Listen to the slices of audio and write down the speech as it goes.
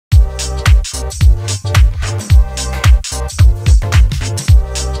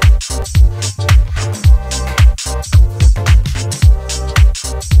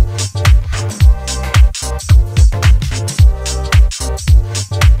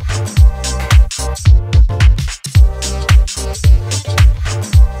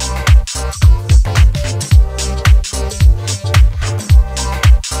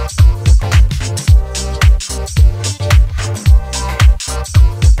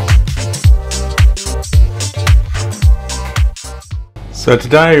So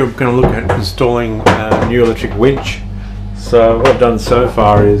today we're going to look at installing a new electric winch. So what I've done so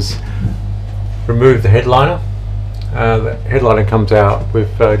far is remove the headliner. The headliner comes out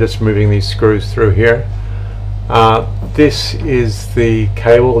with just removing these screws through here. This is the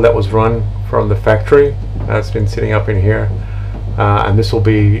cable that was run from the factory. It's been sitting up in here, and this will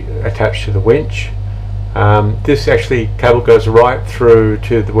be attached to the winch. This actually cable goes right through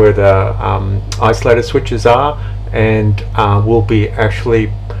to where the isolator switches are, and will be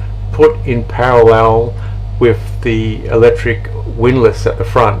actually put in parallel with the electric windlass at the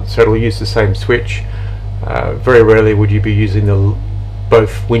front, so it'll use the same switch. Very rarely would you be using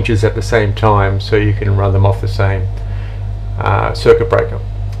both winches at the same time, so you can run them off the same circuit breaker.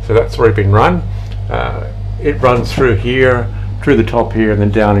 So that's already been run. It runs through here, through the top here, and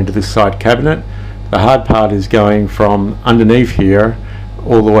then down into this side cabinet. The hard part is going from underneath here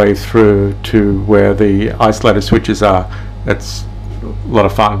all the way through to where the isolator switches are. That's a lot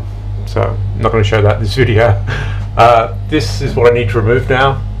of fun, so I'm not going to show that in this video. This is what I need to remove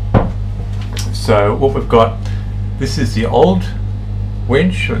now. So what we've got, this is the old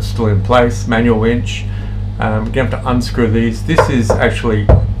winch, so it's still in place, manual winch. We're going to have to unscrew these. This is actually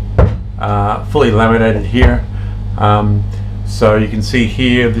fully laminated here. So you can see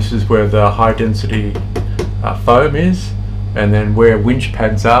here, this is where the high density foam is, and then where winch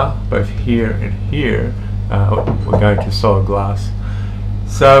pads are, both here and here, we're going to solid glass.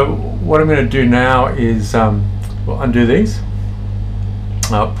 So what I'm going to do now is we'll undo these,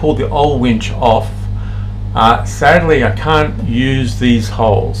 pull the old winch off. Sadly, I can't use these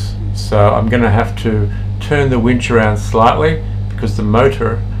holes, so I'm going to have to turn the winch around slightly because the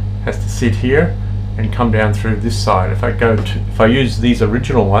motor has to sit here and come down through this side. If I use these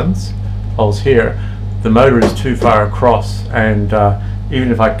original ones, holes here, the motor is too far across, and even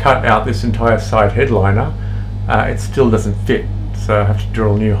if I cut out this entire side headliner, it still doesn't fit, so I have to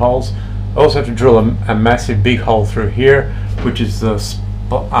drill new holes. I also have to drill a massive big hole through here, which is the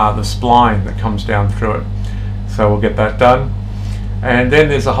spline that comes down through it. So we'll get that done, and then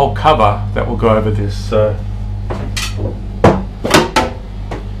there's a whole cover that will go over this.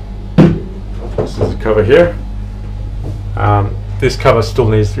 This is the cover here. This cover still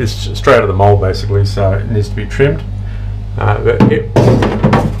needs, it's straight out of the mold basically, so it needs to be trimmed.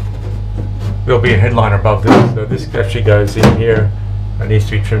 There'll be a headliner above this, so this actually goes in here. It needs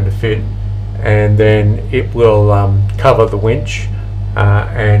to be trimmed to fit, and then it will cover the winch,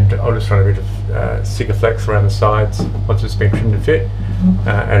 and I'll just run a bit of Sikaflex around the sides once it's been trimmed to fit,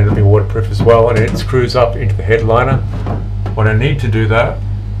 and it'll be waterproof as well, and it screws up into the headliner. What I need to do that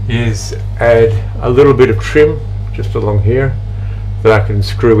is add a little bit of trim just along here that I can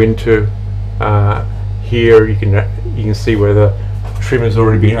screw into. Here you can see where the trim has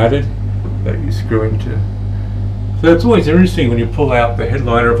already been added that you screw into. So it's always interesting when you pull out the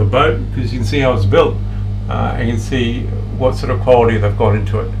headliner of a boat, because you can see how it's built, and you can see what sort of quality they've got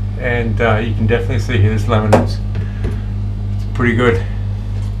into it, and you can definitely see here this laminates. It's pretty good.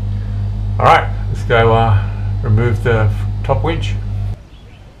 Alright, let's go remove the top winch.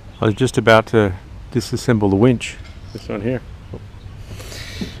 I was just about to disassemble the winch, this one here.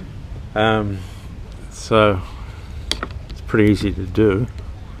 So it's pretty easy to do,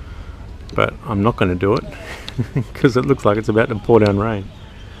 but I'm not going to do it because it looks like it's about to pour down rain.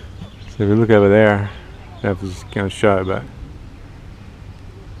 So if you look over there, I don't know if this is going to show, but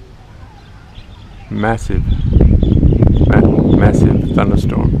massive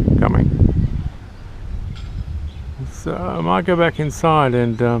thunderstorm coming. So I might go back inside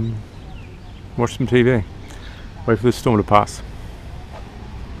and watch some TV, wait for the storm to pass.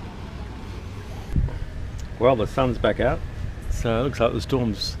 Well, the sun's back out, so it looks like the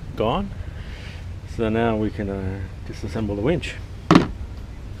storm's gone. So now we can disassemble the winch.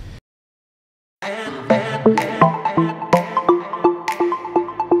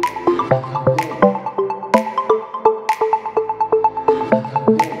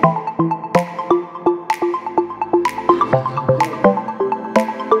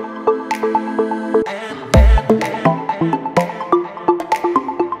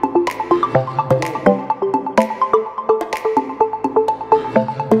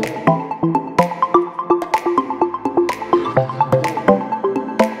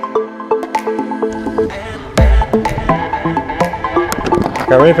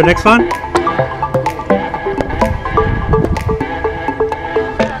 Okay, ready for the next one?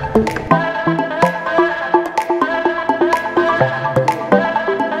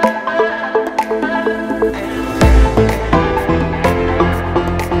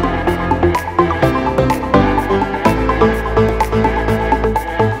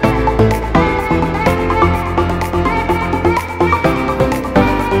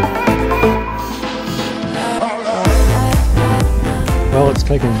 Well, it's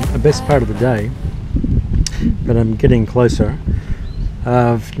taken the best part of the day, but I'm getting closer.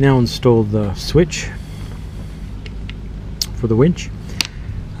 I've now installed the switch for the winch,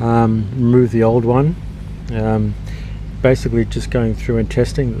 removed the old one, basically just going through and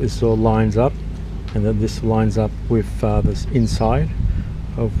testing that this all lines up and that this lines up with this inside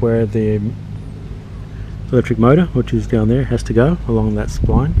of where the electric motor, which is down there, has to go along that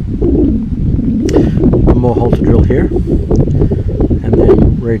spline. One more hole to drill here, and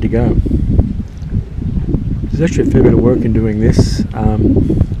then ready to go. There's actually a fair bit of work in doing this.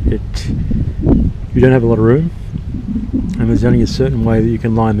 You don't have a lot of room, and there's only a certain way that you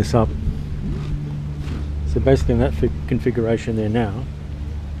can line this up. So basically in that configuration there now,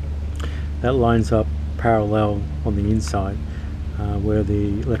 that lines up parallel on the inside where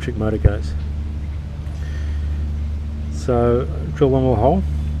the electric motor goes. So drill one more hole,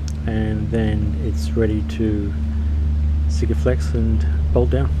 and then it's ready to Sikaflex and bolt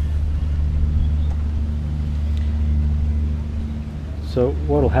down. So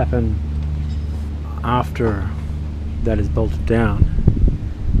what will happen after that is bolted down,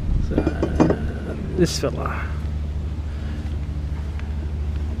 so this fella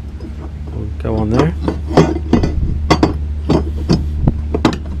will go on there,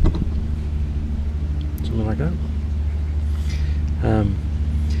 something like that.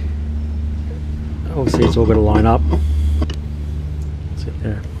 Obviously it's all got to line up. That's it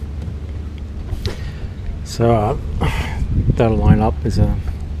there. So that'll line up. There's a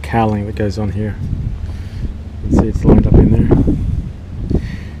cowling that goes on here. You can see it's lined up in there.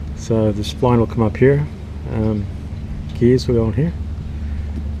 So the spline will come up here. Gears will go on here.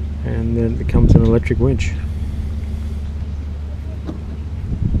 And then it becomes an electric winch.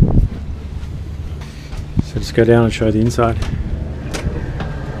 So just go down and show the inside.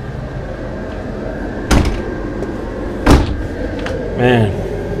 Man,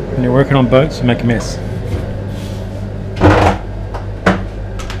 when you're working on boats, you make a mess.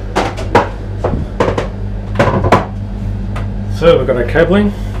 So we've got our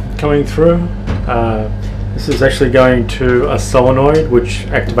cabling coming through. This is actually going to a solenoid which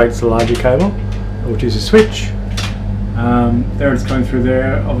activates the larger cable, which is a switch. There it's going through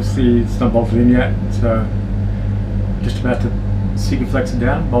there. Obviously it's not bolted in yet, so just about to Sikaflex it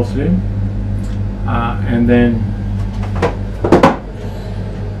down, bolt it in, and then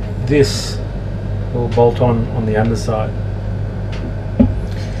this will bolt on the underside.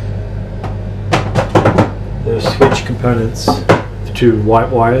 The switch components, the two white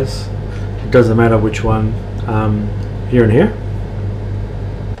wires, it doesn't matter which one, here and here.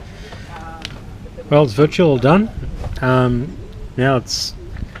 Well, it's virtually all done. Now it's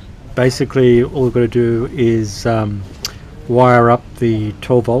basically all we've got to do is wire up the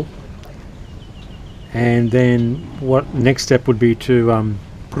 12 volt, and then what next step would be to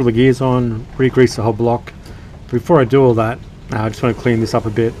put all the gears on, re-grease the whole block. Before I do all that, I just want to clean this up a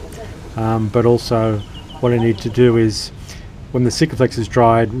bit, but also what I need to do is, when the Sikaflex is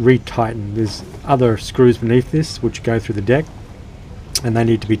dried, re-tighten. There's other screws beneath this which go through the deck, and they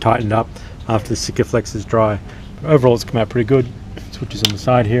need to be tightened up after the Sikaflex is dry. But overall it's come out pretty good. Switches on the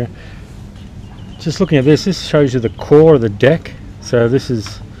side here. Just looking at this shows you the core of the deck. So this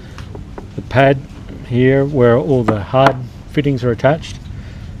is the pad here where all the hard fittings are attached,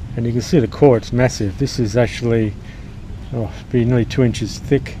 and you can see the core, it's massive. This is actually be nearly 2 inches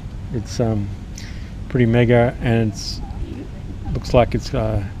thick. It's pretty mega, and it looks like it's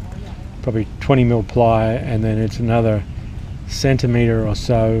probably 20 mil ply, and then it's another centimeter or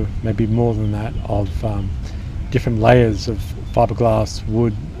so, maybe more than that, of different layers of fiberglass,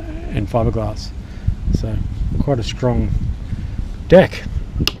 wood and fiberglass. So quite a strong deck.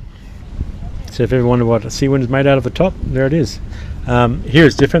 So if you ever wonder what a Seawind is made out of the top, there it is. Here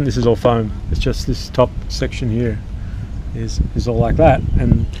it's different. This is all foam. It's just this top section here is all like that.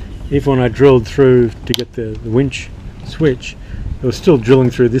 And even when I drilled through to get the winch switch, it was still drilling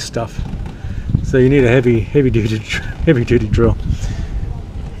through this stuff. So you need a heavy duty drill.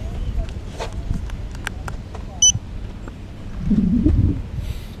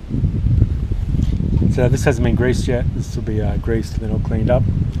 So this hasn't been greased yet. This will be greased and then all cleaned up,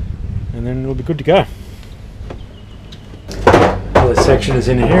 and then it'll be good to go. Well, the section is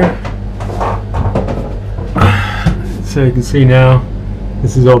in here. So you can see now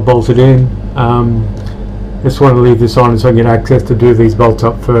this is all bolted in. Just want to leave this on so I can get access to do these bolts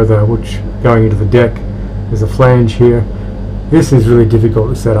up further, which going into the deck. There's a flange here. This is really difficult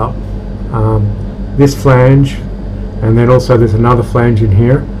to set up. This flange, and then also there's another flange in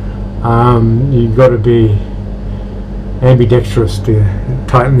here. You've got to be ambidextrous to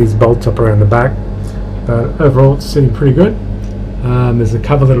tighten these bolts up around the back. But overall it's sitting pretty good. There's a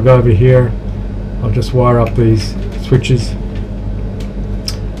cover that'll go over here. I'll just wire up these switches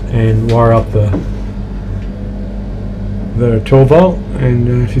and wire up the 12 volt,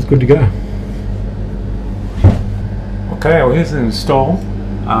 and she's good to go. Okay, well here's the install.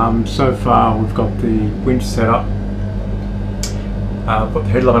 So far we've got the winch set up, put the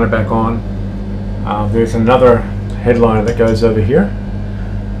headliner back on. There's another headliner that goes over here,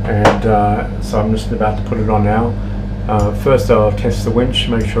 and so I'm just about to put it on now. First I'll test the winch,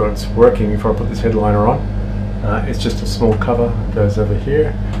 make sure it's working before I put this headliner on. It's just a small cover, goes over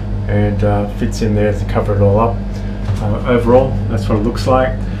here and fits in there to cover it all up. Overall, that's what it looks like.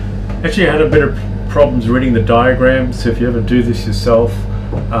 Actually, I had a bit of problems reading the diagram, so if you ever do this yourself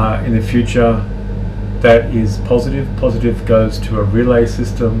in the future, that is positive. Positive goes to a relay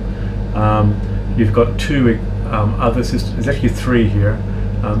system. You've got two other systems, there's actually three here.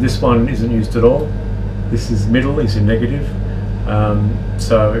 This one isn't used at all. This is middle, is a negative.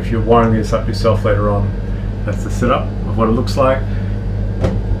 So if you're wiring this up yourself later on, that's the setup of what it looks like.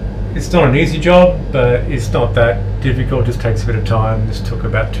 It's not an easy job, but it's not that difficult. It just takes a bit of time. This took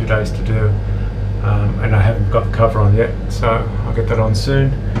about 2 days to do, and I haven't got the cover on yet, so I'll get that on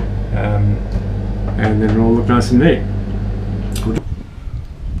soon, and then it'll all look nice and neat.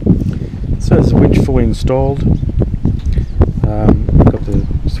 So there's the winch fully installed. Got the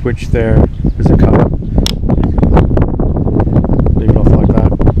switch there. There's a cover. Leave it off like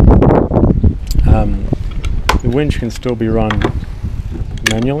that. The winch can still be run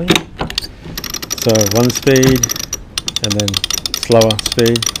manually, so 1 speed and then slower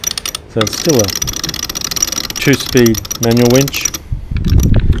speed, so it's still a 2-speed manual winch.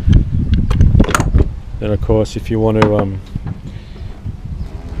 Then of course if you want to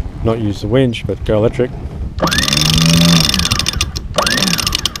not use the winch but go electric,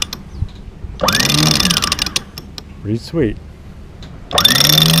 pretty sweet.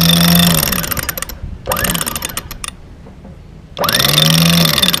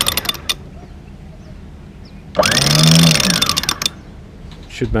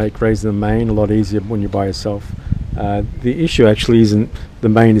 Should make raising the main a lot easier when you're by yourself. The issue actually isn't the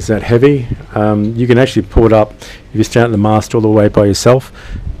main is that heavy. You can actually pull it up if you stand at the mast all the way by yourself.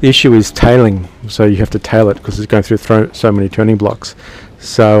 The issue is tailing, so you have to tail it because it's going through so many turning blocks.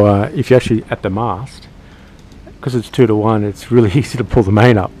 So if you're actually at the mast, because it's 2 to 1, it's really easy to pull the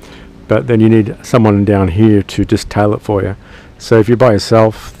main up, but then you need someone down here to just tail it for you. So if you're by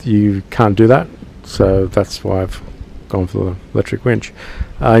yourself, you can't do that, so that's why I've gone for the electric winch.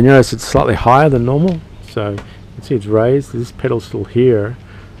 You notice it's slightly higher than normal, so you can see it's raised. This pedal still here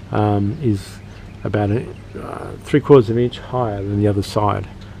is about 3/4 of an inch higher than the other side,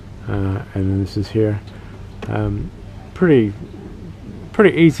 and then this is here. Pretty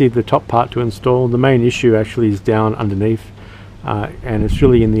easy, the top part to install. The main issue actually is down underneath, and it's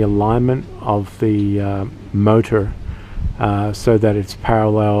really in the alignment of the motor, so that it's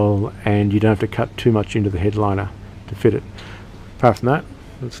parallel and you don't have to cut too much into the headliner to fit it. Apart from that,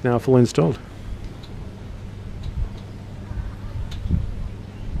 it's now fully installed.